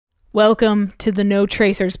Welcome to the No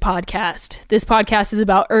Tracers podcast. This podcast is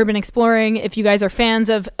about urban exploring. If you guys are fans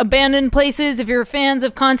of abandoned places, if you're fans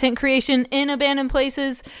of content creation in abandoned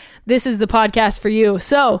places, this is the podcast for you.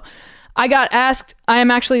 So I got asked, I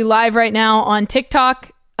am actually live right now on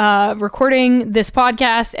TikTok recording this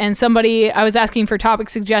podcast, and I was asking for topic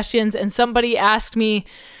suggestions, and somebody asked me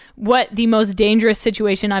what the most dangerous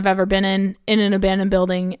situation I've ever been in an abandoned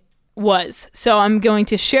building was. So I'm going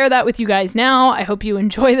to share that with you guys now. I hope you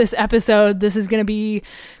enjoy this episode. This is going to be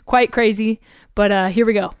quite crazy, but here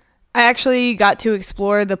we go. I actually got to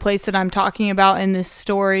explore the place that I'm talking about in this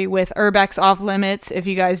story with Urbex Off Limits. If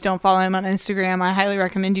you guys don't follow him on Instagram, I highly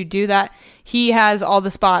recommend you do that. He has all the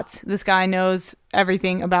spots. This guy knows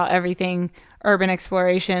everything about everything urban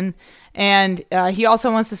exploration. And he also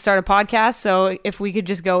wants to start a podcast. So if we could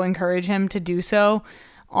just go encourage him to do so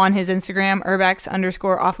on his Instagram,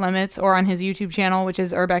 Urbex_Off Limits, or on his YouTube channel, which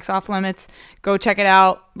is Urbex Off Limits. Go check it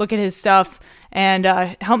out, look at his stuff, and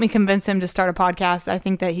help me convince him to start a podcast. I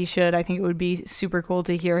think that he should. I think it would be super cool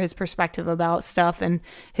to hear his perspective about stuff and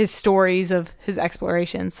his stories of his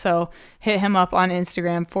explorations. So hit him up on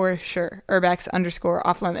Instagram for sure,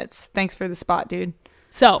 Urbex_Off Limits. Thanks for the spot, dude.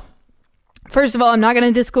 So first of all, I'm not going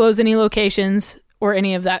to disclose any locations or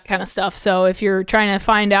any of that kind of stuff. So if you're trying to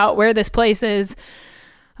find out where this place is,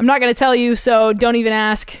 I'm not going to tell you, so don't even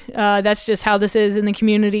ask. That's just how this is in the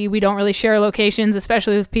community. We don't really share locations,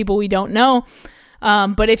 especially with people we don't know.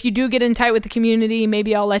 But if you do get in tight with the community,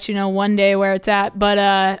 maybe I'll let you know one day where it's at.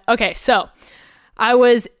 But okay, so I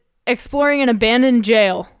was exploring an abandoned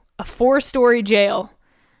jail, a 4-story jail.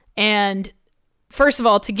 And first of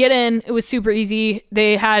all, to get in, it was super easy.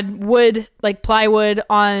 They had wood, like plywood,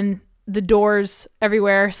 on the doors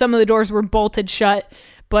everywhere. Some of the doors were bolted shut.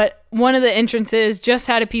 But one of the entrances just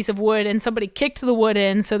had a piece of wood and somebody kicked the wood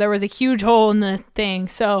in. So there was a huge hole in the thing.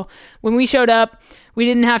 So when we showed up, we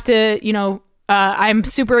didn't have to, I'm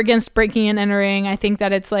super against breaking and entering. I think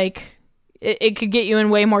that it's like, it could get you in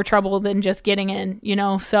way more trouble than just getting in,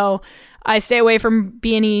 So I stay away from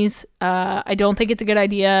B&Es. I don't think it's a good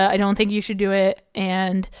idea. I don't think you should do it.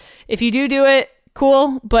 And if you do it,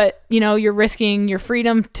 cool. But, you're risking your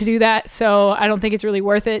freedom to do that. So I don't think it's really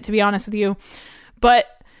worth it, to be honest with you. But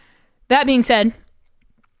that being said,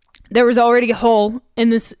 there was already a hole in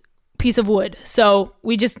this piece of wood. So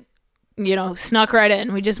we just, snuck right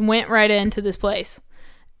in. We just went right into this place.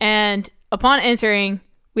 And upon entering,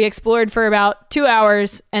 we explored for about 2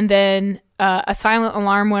 hours, and then a silent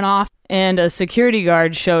alarm went off. And a security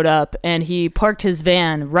guard showed up, and he parked his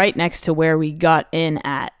van right next to where we got in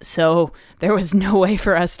at. So there was no way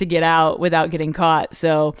for us to get out without getting caught.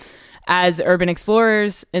 So as urban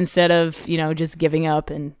explorers, instead of, just giving up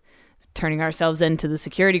and turning ourselves into the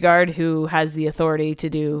security guard who has the authority to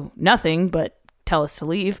do nothing but tell us to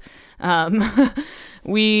leave,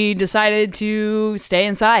 we decided to stay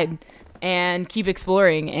inside and keep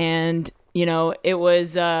exploring. And, it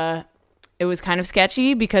was kind of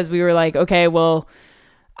sketchy because we were like, okay, well,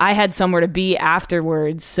 I had somewhere to be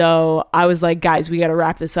afterwards. So I was like, guys, we got to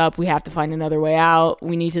wrap this up. We have to find another way out.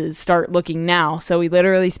 We need to start looking now. So we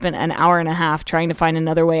literally spent an hour and a half trying to find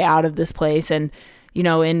another way out of this place. And,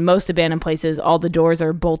 in most abandoned places, all the doors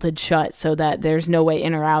are bolted shut so that there's no way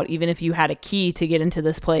in or out. Even if you had a key to get into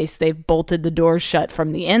this place, they've bolted the doors shut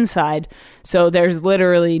from the inside. So there's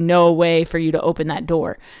literally no way for you to open that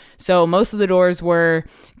door. So most of the doors were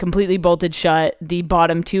completely bolted shut. The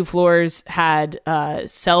bottom 2 floors had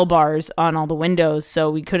cell bars on all the windows, so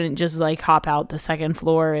we couldn't just hop out the second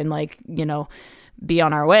floor and be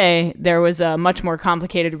on our way. There was a much more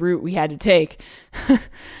complicated route we had to take.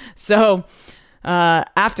 So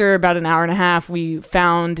after about an hour and a half, we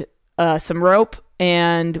found some rope,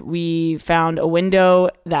 and we found a window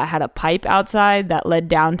that had a pipe outside that led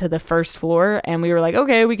down to the first floor. And we were like,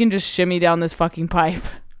 okay, we can just shimmy down this fucking pipe.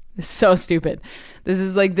 It's so stupid. This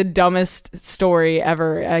is the dumbest story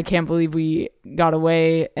ever. I can't believe we got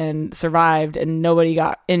away and survived and nobody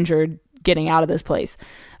got injured getting out of this place.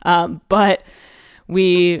 But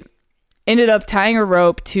we ended up tying a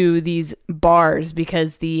rope to these bars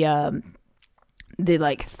because the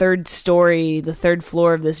third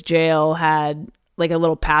floor of this jail had a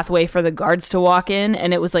little pathway for the guards to walk in,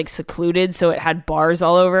 and it was secluded, so it had bars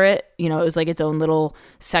all over it. It was its own little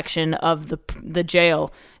section of the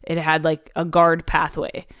jail. It had a guard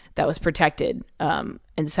pathway that was protected and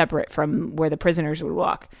separate from where the prisoners would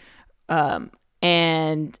walk.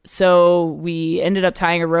 And so we ended up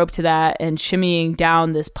tying a rope to that and shimmying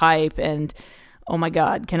down this pipe, and oh my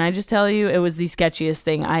God, can I just tell you, it was the sketchiest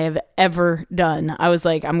thing I have ever done. I was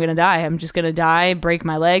like, I'm going to die. I'm just going to die, break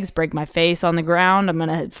my legs, break my face on the ground. I'm going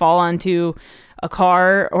to fall onto a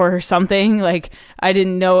car or something. Like, I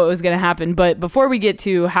didn't know what was going to happen. But before we get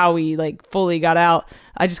to how we like fully got out,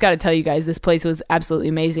 I just got to tell you guys, this place was absolutely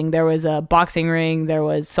amazing. There was a boxing ring, there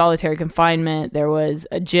was solitary confinement, there was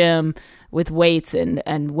a gym with weights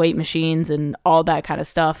and weight machines and all that kind of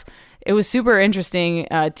stuff. It was super interesting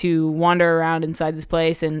to wander around inside this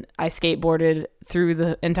place, and I skateboarded through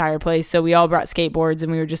the entire place. So we all brought skateboards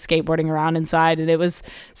and we were just skateboarding around inside, and it was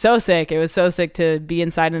so sick. It was so sick to be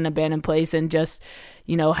inside an abandoned place and just,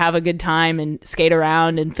 you know, have a good time and skate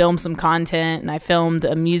around and film some content. And I filmed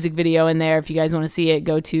a music video in there. If you guys want to see it,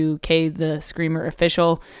 go to K the Screamer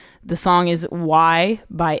Official. The song is Why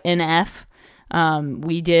by NF.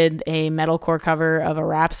 We did a metalcore cover of a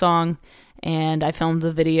rap song, and I filmed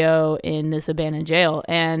the video in this abandoned jail.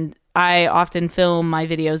 And I often film my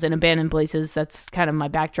videos in abandoned places. That's kind of my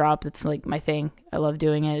backdrop. That's like my thing. I love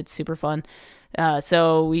doing it. It's super fun.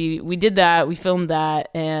 So we did that. We filmed that,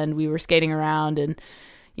 and we were skating around. And,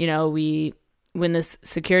 you know, when this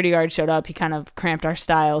security guard showed up, he kind of cramped our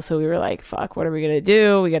style. So we were like, fuck, what are we going to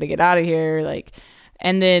do? We got to get out of here. Like,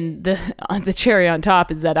 and then the cherry on top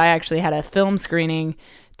is that I actually had a film screening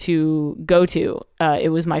to go to. It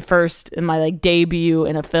was my like debut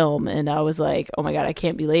in a film, and I was like, oh my god, I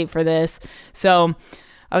can't be late for this. So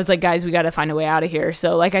I was like, guys, we got to find a way out of here.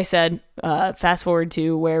 So like I said, fast forward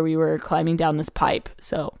to where we were climbing down this pipe.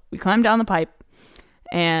 So we climbed down the pipe,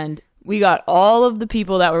 and we got all of the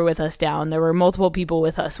people that were with us down. There were multiple people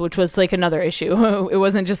with us, which was like another issue. It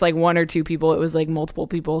wasn't just like one or two people. It was like multiple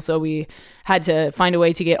people. So we had to find a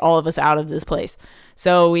way to get all of us out of this place.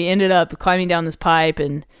 So we ended up climbing down this pipe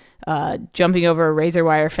and jumping over a razor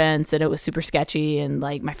wire fence, and it was super sketchy. And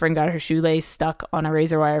like my friend got her shoelace stuck on a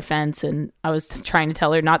razor wire fence, and I was trying to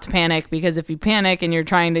tell her not to panic, because if you panic and you're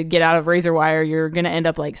trying to get out of razor wire, you're going to end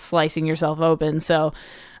up like slicing yourself open. So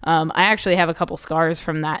I actually have a couple scars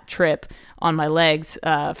from that trip on my legs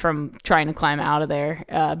from trying to climb out of there.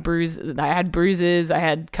 I had bruises, I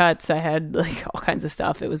had cuts, I had like all kinds of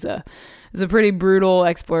stuff. It was a pretty brutal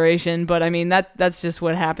exploration, but I mean, that's just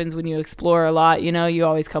what happens when you explore a lot. You know, you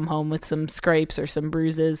always come home with some scrapes or some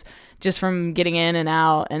bruises just from getting in and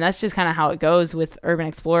out, and that's just kind of how it goes with urban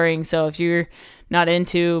exploring. So if you're not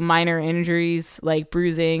into minor injuries like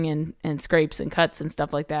bruising and scrapes and cuts and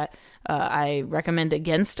stuff like that, I recommend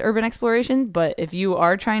against urban exploration. But if you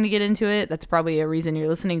are trying to get into it, that's probably a reason you're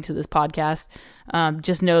listening to this podcast.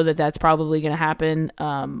 Just know that that's probably going to happen.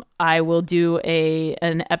 I will do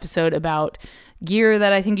an episode about gear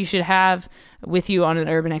that I think you should have with you on an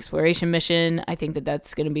urban exploration mission. I think that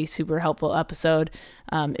that's going to be a super helpful episode.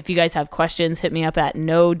 If you guys have questions, hit me up at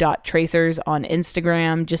no.tracers on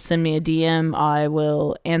Instagram. Just send me a DM. I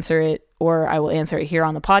will answer it, or I will answer it here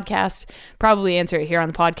on the podcast. Probably answer it here on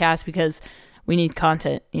the podcast because we need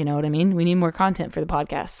content. You know what I mean? We need more content for the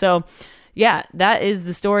podcast. So yeah, that is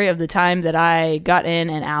the story of the time that I got in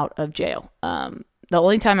and out of jail. The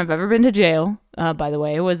only time I've ever been to jail, by the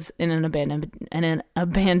way, was in an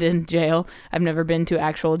abandoned jail. I've never been to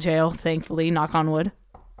actual jail, thankfully, knock on wood.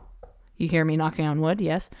 You hear me knocking on wood?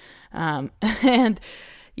 Yes. And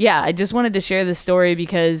yeah, I just wanted to share this story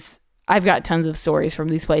because I've got tons of stories from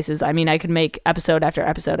these places. I mean, I could make episode after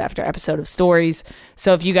episode after episode of stories.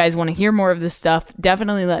 So if you guys want to hear more of this stuff,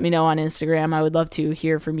 definitely let me know on Instagram. I would love to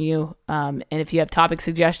hear from you. And if you have topic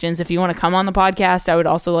suggestions, if you want to come on the podcast, I would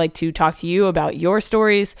also like to talk to you about your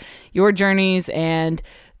stories, your journeys, and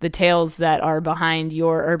the tales that are behind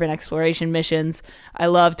your urban exploration missions. I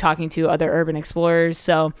love talking to other urban explorers.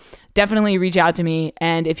 So definitely reach out to me.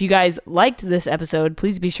 And if you guys liked this episode,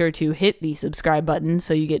 please be sure to hit the subscribe button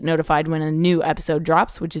so you get notified when a new episode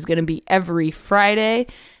drops, which is going to be every Friday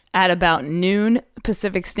at about noon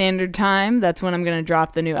Pacific Standard Time. That's when I'm going to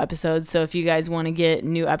drop the new episodes. So if you guys want to get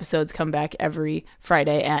new episodes, come back every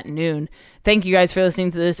Friday at noon. Thank you guys for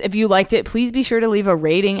listening to this. If you liked it, please be sure to leave a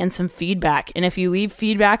rating and some feedback. And if you leave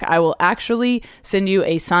feedback, I will actually send you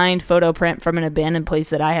a signed photo print from an abandoned place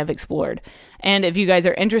that I have explored. And if you guys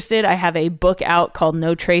are interested, I have a book out called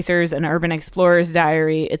No Tracers, an Urban Explorer's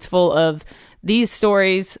Diary. It's full of these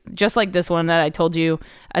stories, just like this one that I told you,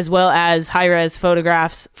 as well as high-res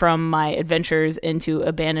photographs from my adventures into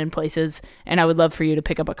abandoned places. And I would love for you to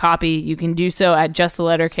pick up a copy. You can do so at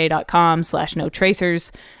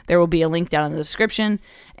justtheletterk.com/notracers. There will be a link down in the description.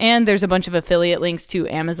 And there's a bunch of affiliate links to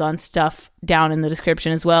Amazon stuff down in the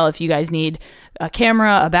description as well. If you guys need a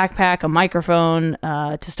camera, a backpack, a microphone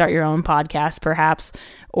to start your own podcast, perhaps,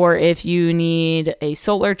 or if you need a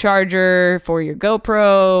solar charger for your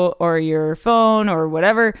GoPro or your phone or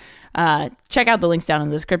whatever, check out the links down in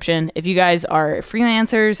the description. If you guys are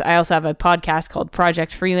freelancers, I also have a podcast called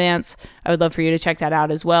Project Freelance. I would love for you to check that out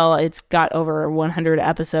as well. It's got over 100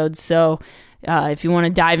 episodes, so If you want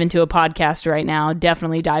to dive into a podcast right now,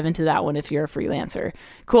 definitely dive into that one if you're a freelancer.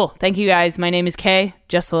 Cool. Thank you guys. My name is Kay,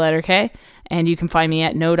 just the letter K, and you can find me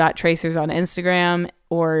at no.tracers on Instagram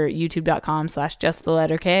or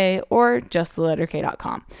youtube.com/justtheletterk or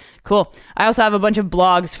justtheletterk.com. Cool. I also have a bunch of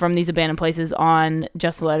blogs from these abandoned places on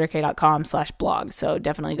justtheletterk.com/blog. So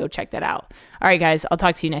definitely go check that out. All right, guys, I'll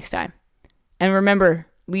talk to you next time. And remember,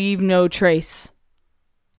 leave no trace.